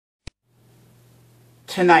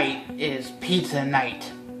Tonight is pizza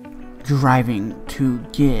night. Driving to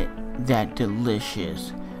get that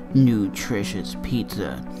delicious, nutritious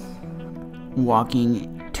pizza.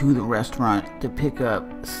 Walking to the restaurant to pick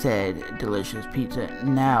up said delicious pizza.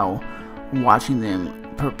 Now, watching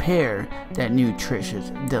them prepare that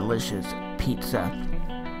nutritious, delicious pizza.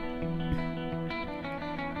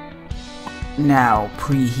 Now,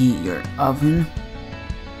 preheat your oven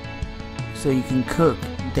so you can cook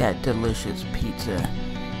that delicious pizza.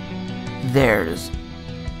 There's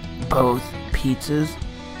both pizzas.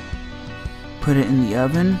 Put it in the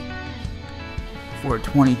oven for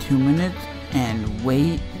 22 minutes and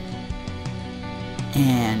wait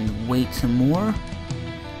some more.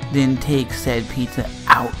 Then take said pizza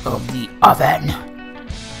out of the oven.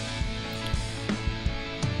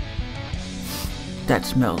 That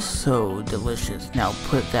smells so delicious. Now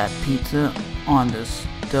put that pizza on the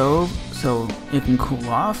stove so it can cool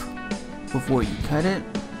off before you cut it.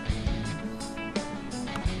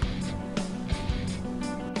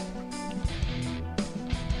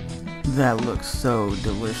 That looks so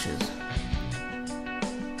delicious.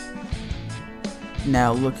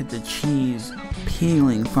 Now look at the cheese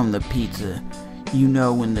peeling from the pizza. You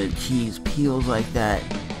know when the cheese peels like that,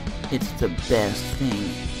 it's the best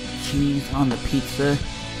thing. Cheese on the pizza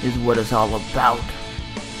is what it's all about.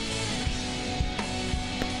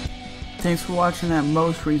 Thanks for watching that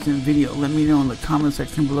most recent video. Let me know in the comment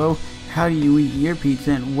section below, how do you eat your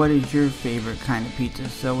pizza and what is your favorite kind of pizza?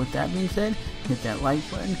 So with that being said, hit that like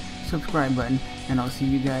button, subscribe button, and I'll see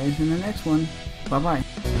you guys in the next one. Bye bye.